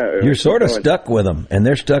up for that. You're sort of stuck with them, and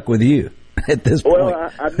they're stuck with you at this point.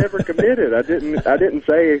 Well, I never committed. I didn't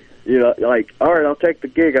say, like, all right, I'll take the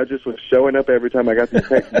gig. I just was showing up every time I got the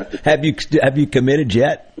text message. Have you committed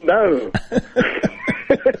yet? No.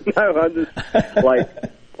 No, I'm just like,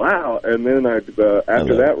 wow. And then after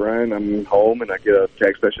that, Ryan, I'm home, and I get a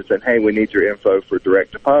text message saying, hey, we need your info for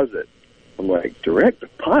direct deposit. I'm like, direct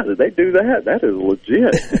deposit? They do that? That is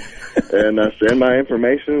legit. And I send my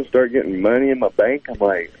information and start getting money in my bank. I'm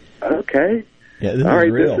like, okay. Yeah, this all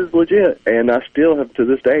right, real. This is legit. And I still have, to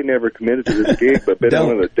this day, never committed to this gig, but been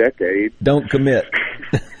on it a decade. Don't commit.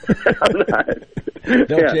 I'm not.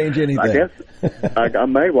 Don't change anything. I guess I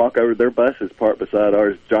may walk over. Their bus is parked beside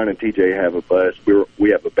ours. John and TJ have a bus. We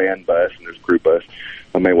have a band bus, and there's a crew bus.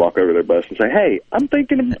 I may walk over their bus and say, hey, I'm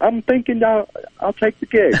thinking I'll take the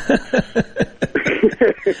gig.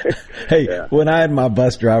 Hey, when I had my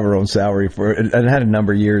bus driver on salary and I had a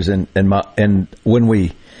number of years, and when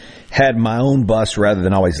we had my own bus rather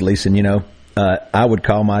than always leasing, I would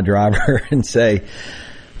call my driver and say,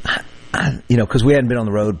 because we hadn't been on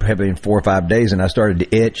the road probably in 4 or 5 days, and I started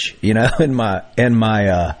to itch, and I'd go,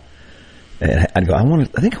 I think I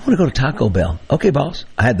want to go to Taco Bell. Okay, boss.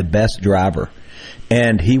 I had the best driver.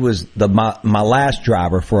 And he was my last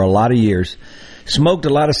driver for a lot of years. smoked a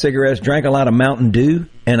lot of cigarettes, drank a lot of Mountain Dew,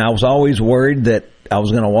 and I was always worried that I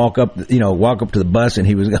was going to walk up to the bus and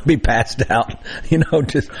he was going to be passed out,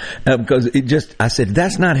 just because I said,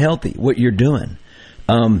 that's not healthy what you're doing.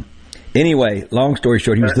 Anyway, long story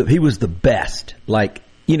short, he was the best. Like,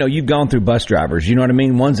 you've gone through bus drivers, you know what I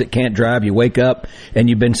mean? Ones that can't drive, you wake up and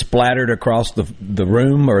you've been splattered across the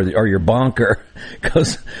room or your bunk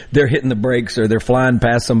because they're hitting the brakes or they're flying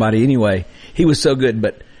past somebody. Anyway, he was so good,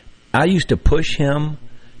 but I used to push him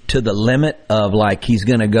to the limit of like, he's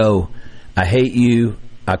going to go, I hate you,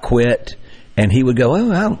 I quit. And he would go,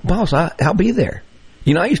 oh, boss, I'll be there.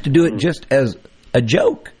 I used to do it just as a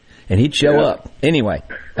joke and he'd show up. Anyway,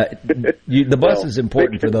 the bus is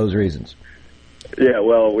important for those reasons. Yeah,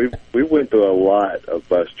 well, we went through a lot of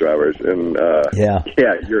bus drivers, and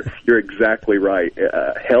you're exactly right.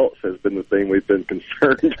 Health has been the thing we've been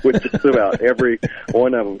concerned with just about every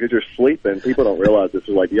one of them because you're sleeping. People don't realize this. Is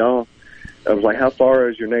like, y'all. I was like, how far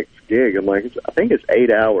is your next gig? I'm like, I think it's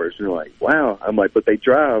 8 hours. And they're like, wow. I'm like, but they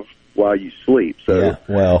drive while you sleep. So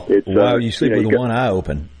while you sleep with one eye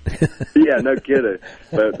open. Yeah, no kidding.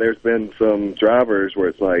 But there's been some drivers where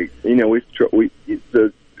it's like,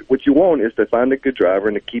 what you want is to find a good driver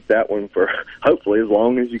and to keep that one for hopefully as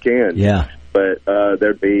long as you can. Yeah. But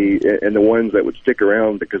there'd be, and the ones that would stick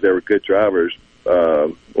around because they were good drivers,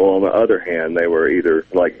 on the other hand, they were either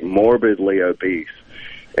like morbidly obese,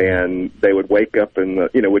 and they would wake up and,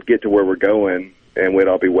 would get to where we're going, and we'd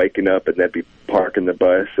all be waking up, and they'd be parking the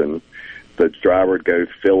bus, and the driver would go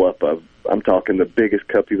fill up I'm talking the biggest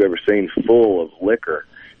cup you've ever seen, full of liquor,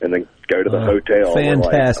 and then go to the hotel.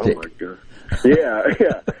 Fantastic. Like, oh my God. Yeah,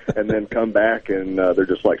 and then come back and they're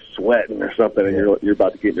just like sweating or something, and you're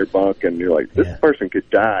about to get in your bunk, and you're like, this person could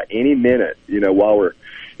die any minute. While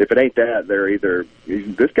if it ain't that, they're either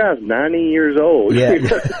this guy's 90 years old. Yeah.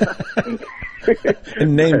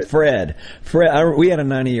 Named Fred. We had a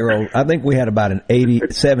 90-year-old. I think we had about an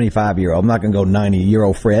 75-year-old. I'm not going to go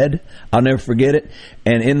 90-year-old Fred. I'll never forget it.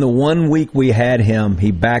 And in the 1 week we had him,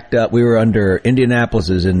 he backed up. We were under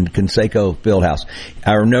Indianapolis's in Conseco Fieldhouse.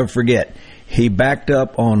 I'll never forget. He backed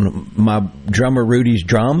up on my drummer Rudy's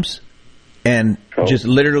drums and just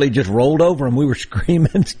rolled over him. We were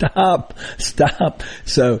screaming, stop.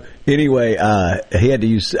 So anyway, he had to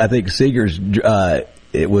use, I think Seeger's,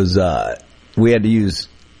 we had to use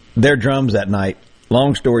their drums that night.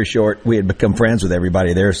 Long story short, we had become friends with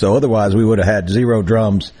everybody there. So otherwise we would have had 0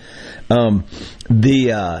 drums.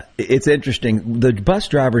 It's interesting. The bus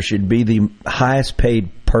driver should be the highest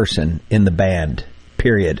paid person in the band,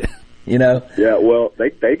 period. Yeah, well,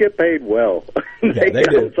 they get paid well. They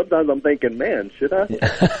do. Sometimes I'm thinking, man, should I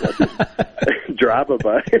just drive a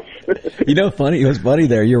bus? Funny. It was funny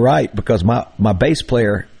there. You're right, because my bass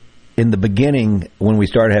player in the beginning, when we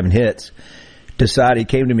started having hits, he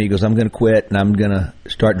came to me, he goes, I'm going to quit and I'm going to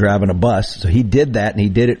start driving a bus. So he did that, and he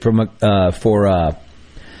did it for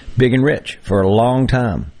Big and Rich for a long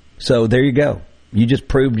time. So there you go. You just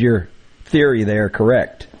proved your theory there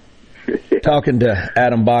correct. Talking to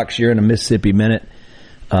Adam Box, you're in a Mississippi Minute.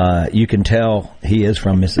 You can tell he is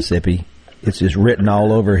from Mississippi. It's just written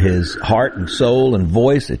all over his heart and soul and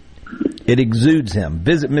voice. It exudes him.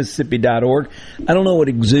 Visit Mississippi.org. I don't know what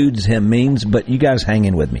exudes him means, but you guys hang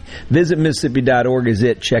in with me. Visit Mississippi.org is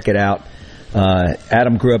it. Check it out.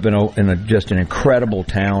 Adam grew up in just an incredible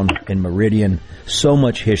town in Meridian. So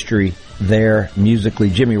much history there musically.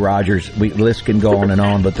 Jimmy Rogers, the list can go on and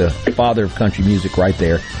on, but the father of country music right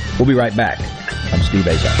there. We'll be right back. I'm Steve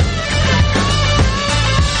Azar.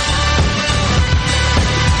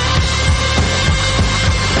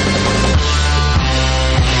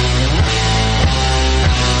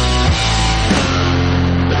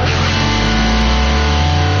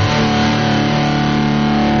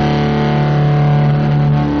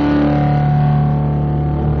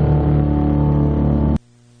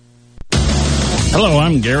 Hello,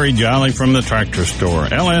 I'm Gary Jolly from the Tractor Store.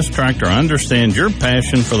 LS Tractor understands your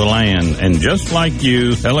passion for the land, and just like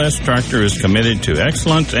you, LS Tractor is committed to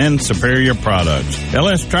excellence and superior products.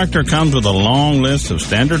 LS Tractor comes with a long list of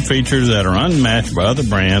standard features that are unmatched by other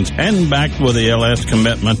brands and backed with the LS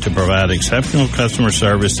commitment to provide exceptional customer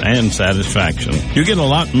service and satisfaction. You get a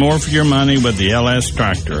lot more for your money with the LS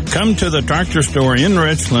Tractor. Come to the Tractor Store in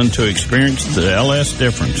Richland to experience the LS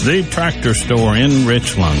difference. The Tractor Store in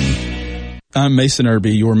Richland. I'm Mason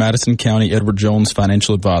Irby, your Madison County Edward Jones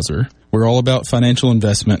financial advisor. We're all about financial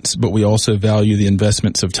investments, but we also value the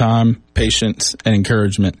investments of time, patience, and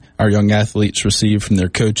encouragement our young athletes receive from their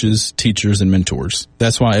coaches, teachers, and mentors.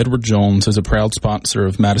 That's why Edward Jones is a proud sponsor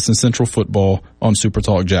of Madison Central Football on Super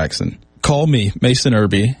Talk Jackson. Call me, Mason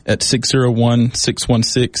Irby, at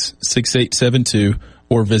 601-616-6872,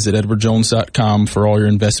 or visit edwardjones.com for all your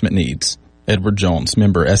investment needs. Edward Jones,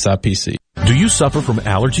 member SIPC. Do you suffer from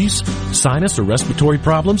allergies, sinus, or respiratory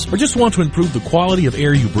problems, or just want to improve the quality of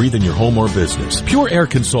air you breathe in your home or business? Pure Air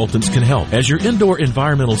Consultants can help. As your indoor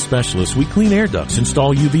environmental specialist, we clean air ducts,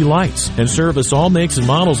 install UV lights, and service all makes and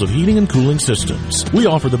models of heating and cooling systems. We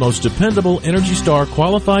offer the most dependable Energy Star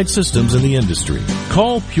qualified systems in the industry.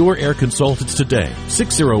 Call Pure Air Consultants today,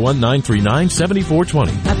 601-939-7420.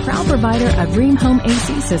 A proud provider of Rheem Home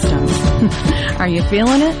AC systems. Are you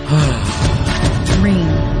feeling it?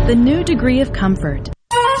 Rheem, the new degree of comfort.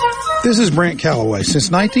 This is Brent Calloway. Since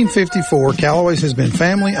 1954, Calloway's has been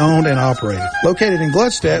family-owned and operated. Located in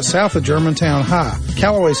Gluckstadt, south of Germantown High,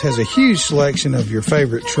 Calloway's has a huge selection of your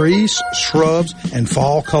favorite trees, shrubs, and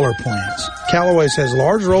fall color plants. Calloway's has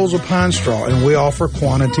large rolls of pine straw, and we offer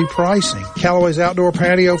quantity pricing. Calloway's outdoor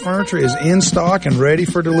patio furniture is in stock and ready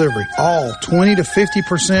for delivery. All 20 to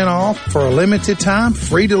 50% off for a limited time,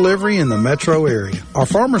 free delivery in the metro area. Our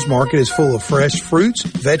farmers market is full of fresh fruits,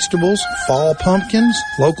 vegetables, fall pumpkins,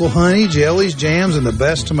 local honey, jellies, jams, and the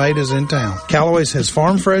best tomatoes in town. Calloway's has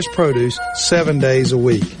farm fresh produce 7 days a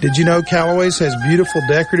week. Did you know Calloway's has beautiful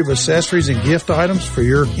decorative accessories and gift items for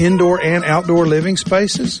your indoor and outdoor living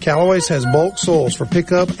spaces? Calloway's has bulk soils for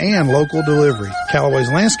pickup and local delivery. Calloway's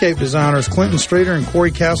landscape designers Clinton Streeter and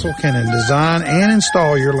Corey Castle can design and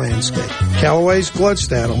install your landscape. Calloway's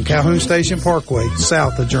Gluckstadt on Calhoun Station Parkway,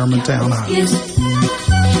 south of Germantown High.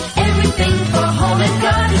 Everything for home and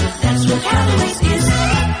garden, that's what Calloway's is.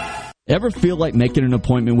 Ever feel like making an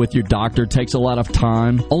appointment with your doctor takes a lot of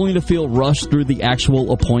time, only to feel rushed through the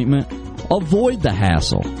actual appointment? Avoid the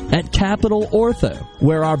hassle at Capital Ortho,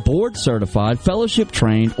 where our board-certified,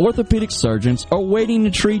 fellowship-trained orthopedic surgeons are waiting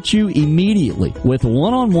to treat you immediately. With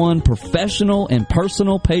one-on-one professional and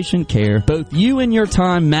personal patient care, both you and your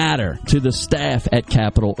time matter to the staff at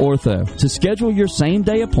Capital Ortho. To schedule your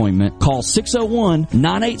same-day appointment, call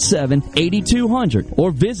 601-987-8200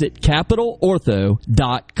 or visit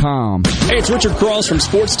CapitalOrtho.com. Hey, it's Richard Cross from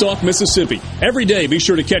Sports Talk Mississippi. Every day, be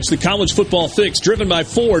sure to catch the college football fix driven by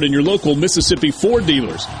Ford in your local Mississippi Ford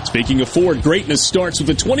dealers. Speaking of Ford, greatness starts with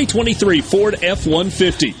the 2023 Ford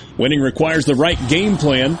F-150. Winning requires the right game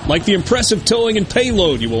plan, like the impressive towing and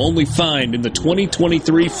payload you will only find in the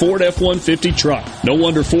 2023 Ford F-150 truck. No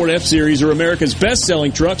wonder Ford F-Series are America's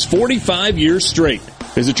best-selling trucks 45 years straight.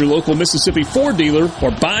 Visit your local Mississippi Ford dealer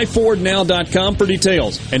or buyfordnow.com for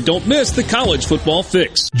details. And don't miss the college football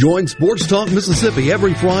fix. Join Sports Talk Mississippi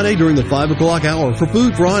every Friday during the 5 o'clock hour for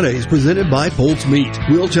Food Fridays presented by Polk's Meat.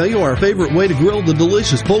 We'll tell you our favorite way to grill the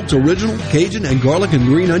delicious Polk's Original, Cajun, and garlic and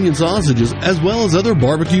green onion sausages, as well as other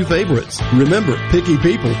barbecue favorites. Remember, picky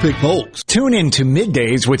people pick Polk's. Tune in to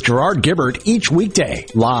Middays with Gerard Gibbert each weekday,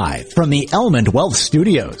 live from the Element Wealth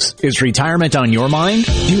Studios. Is retirement on your mind?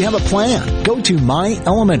 Do you have a plan? Go to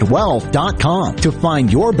myelementwealth.com to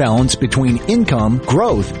find your balance between income,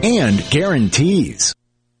 growth, and guarantees.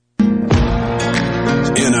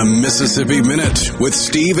 In a Mississippi Minute with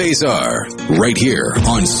Steve Azar, right here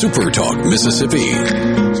on Super Talk Mississippi.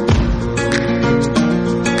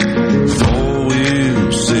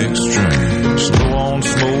 4-wheel, 6 trains, slow on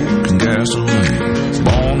smoke and gasoline.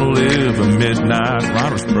 Born to live a midnight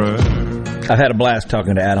rider's prayer. I've had a blast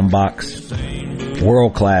talking to Adam Box,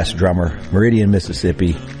 world-class drummer, Meridian,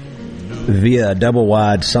 Mississippi, via double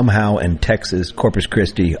wide, somehow in Texas, Corpus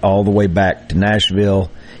Christi, all the way back to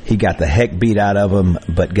Nashville. He got the heck beat out of him,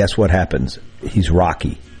 but guess what happens? He's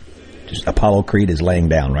Rocky. Just Apollo Creed is laying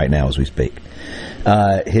down right now as we speak.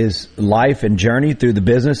 His life and journey through the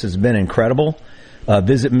business has been incredible.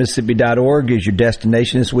 Visit Mississippi.org is your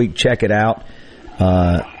destination this week. Check it out.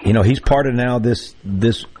 He's part of now this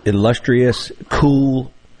illustrious,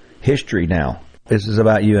 cool history now. This is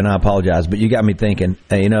about you, and I apologize, but you got me thinking,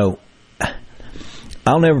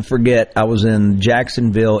 I'll never forget, I was in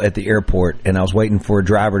Jacksonville at the airport, and I was waiting for a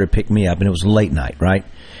driver to pick me up, and it was late night, right?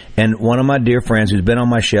 And one of my dear friends who's been on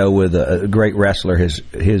my show with a great wrestler, his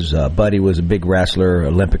buddy was a big wrestler,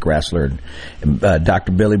 Olympic wrestler,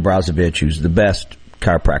 Dr. Billy Brazovich, who's the best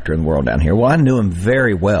chiropractor in the world down here. Well, I knew him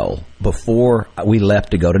very well before we left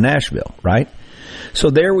to go to Nashville, right? So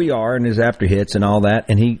there we are in his after hits and all that,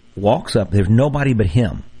 and he walks up. There's nobody but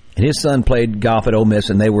him. And his son played golf at Ole Miss,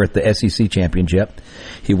 and they were at the SEC championship.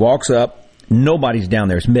 He walks up. Nobody's down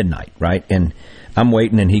there. It's midnight, right? And I'm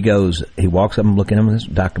waiting, and he walks up and looking at him, this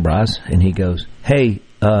Dr. Braz, and he goes, "Hey,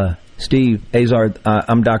 Steve Azar,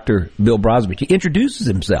 I'm Dr. Bill Brazovich." He introduces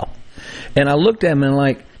himself. And I looked at him and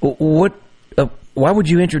like, what? Why would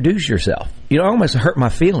you introduce yourself? It almost hurt my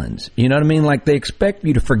feelings. You know what I mean? Like they expect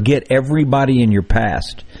you to forget everybody in your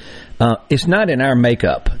past. It's not in our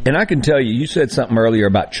makeup. And I can tell you, you said something earlier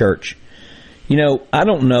about church. You know, I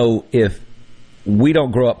don't know if we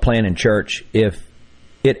don't grow up playing in church if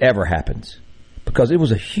it ever happens, because it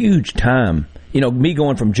was a huge time. You know, me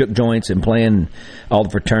going from juke joints and playing all the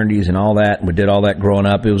fraternities and all that, and we did all that growing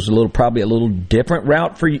up. It was probably a little different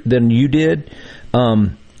route for you than you did,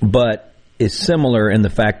 but it's similar in the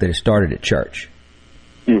fact that it started at church.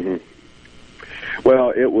 Mm-hmm.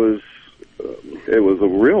 Well, it was a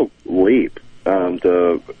real leap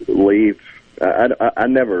to leave. I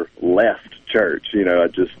never left church, you know. I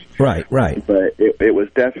just right. But it was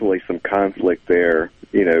definitely some conflict there,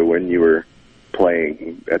 you know, when you were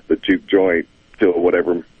playing at the juke joint till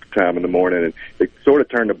whatever time in the morning, and it sort of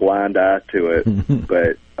turned a blind eye to it.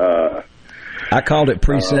 But I called it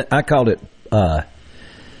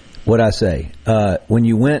what'd I say? When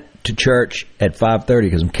you went to church at 5:30,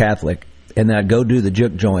 because I'm Catholic, and then I'd go do the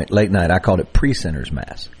juke joint late night, I called it pre-sinners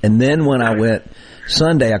mass. And then when I went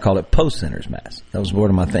Sunday, I called it post-sinners mass. That was what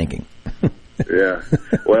am I thinking? Yeah.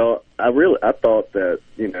 Well, I thought that,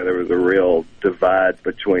 you know, there was a real divide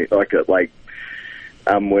between, like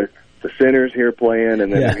I'm with the sinners here playing,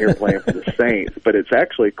 and then I'm here playing for the saints. But it's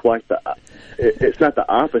actually quite it's not the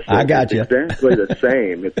opposite. I got you. It's exactly the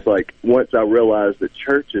same. It's like, once I realized that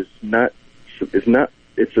church is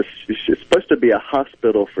it's supposed to be a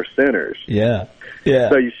hospital for sinners. Yeah. Yeah.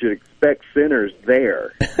 So you should expect sinners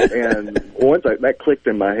there. And once that clicked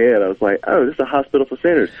in my head, I was like, oh, this is a hospital for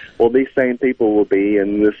sinners. Well, these same people will be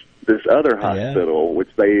in this other hospital, which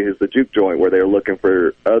is the juke joint, where they're looking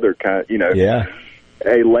for other kind, you know. Yeah.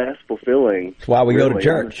 A less fulfing. That's why we go to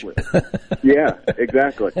church. Yeah,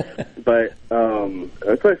 exactly. But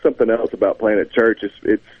I'll tell you something else about playing at church.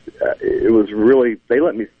 It was really, they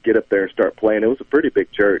let me get up there and start playing. It was a pretty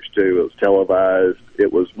big church too. It was televised.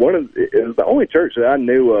 It was the only church that I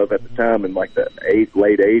knew of at the time in like the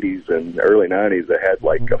late 80s and early 90s that had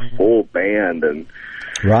like a full band. And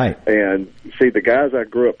right. And see, the guys I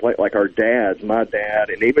grew up playing, like our dads, my dad,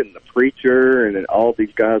 and even the preacher, and then all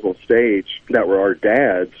these guys on stage that were our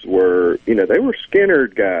dads were, you know, they were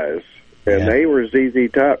Skynyrd guys, and they were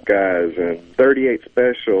ZZ Top guys, and 38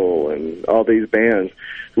 Special, and all these bands.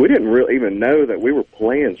 We didn't really even know that we were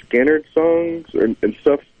playing Skynyrd songs and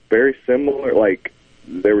stuff very similar, like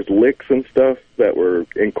there was licks and stuff that were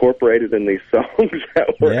incorporated in these songs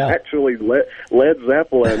that were actually Led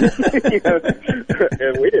Zeppelin, you know?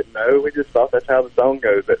 And we didn't know. We just thought that's how the song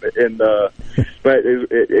goes. And but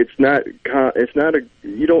it's not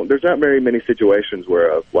there's not very many situations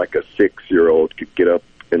where a 6-year-old could get up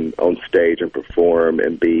on stage and perform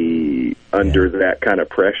and be under that kind of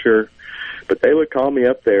pressure. But they would call me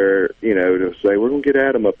up there, you know, to say, we're going to get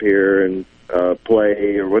Adam up here and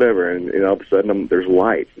play or whatever, and all of a sudden there's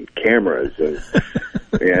lights and cameras and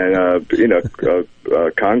you know,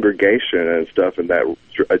 congregation and stuff, and that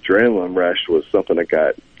adrenaline rush was something I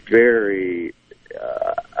got very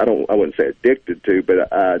I wouldn't say addicted to,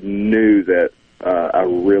 but I knew that I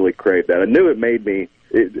really craved that. I knew it made me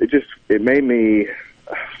it made me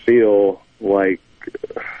feel like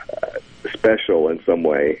special in some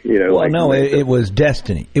way, you know. Well, no, it was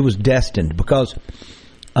destiny. It was destined, because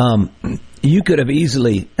you could have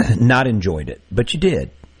easily not enjoyed it, but you did.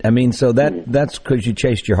 I mean, so that's because you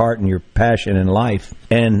chased your heart and your passion in life,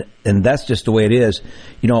 and that's just the way it is.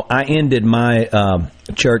 You know, I ended my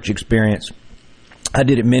church experience. I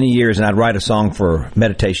did it many years, and I'd write a song for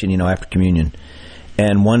meditation, you know, after communion.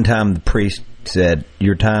 And one time the priest said,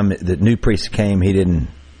 "Your time." The new priest came. We didn't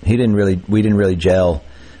really gel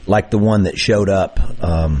like the one that showed up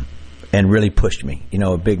and really pushed me. You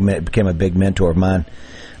know, became a big mentor of mine.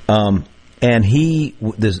 And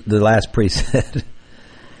the last priest said,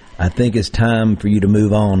 "I think it's time for you to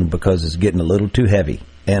move on because it's getting a little too heavy."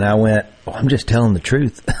 And I went, I'm just telling the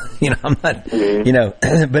truth. You know, I'm not, you know.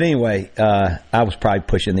 But anyway, I was probably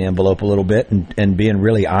pushing the envelope a little bit and being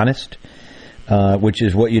really honest, which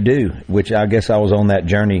is what you do, which I guess I was on that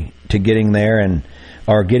journey to getting there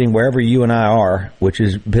or getting wherever you and I are, which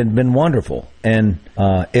has been wonderful. And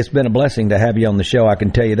it's been a blessing to have you on the show. I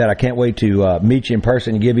can tell you that. I can't wait to meet you in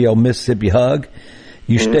person and give you a Mississippi hug.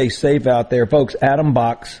 You stay safe out there. Folks, Adam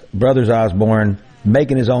Box, Brothers Osborne,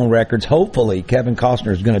 making his own records. Hopefully, Kevin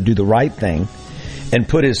Costner is going to do the right thing and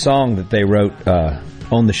put his song that they wrote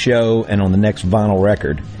on the show and on the next vinyl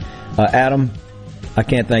record. Adam, I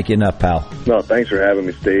can't thank you enough, pal. No, thanks for having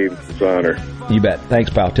me, Steve. It's an honor. You bet.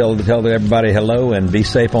 Thanks, pal. Tell everybody hello and be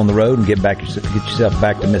safe on the road and get yourself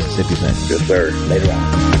back to Mississippi soon. Yes, sir. Later on.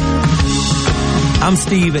 I'm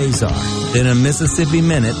Steve Azar. In a Mississippi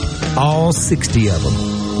Minute, all 60 of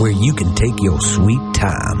them, where you can take your sweet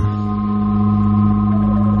time.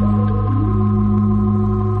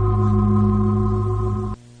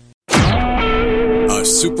 A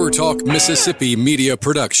SuperTalk Mississippi Media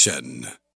Production.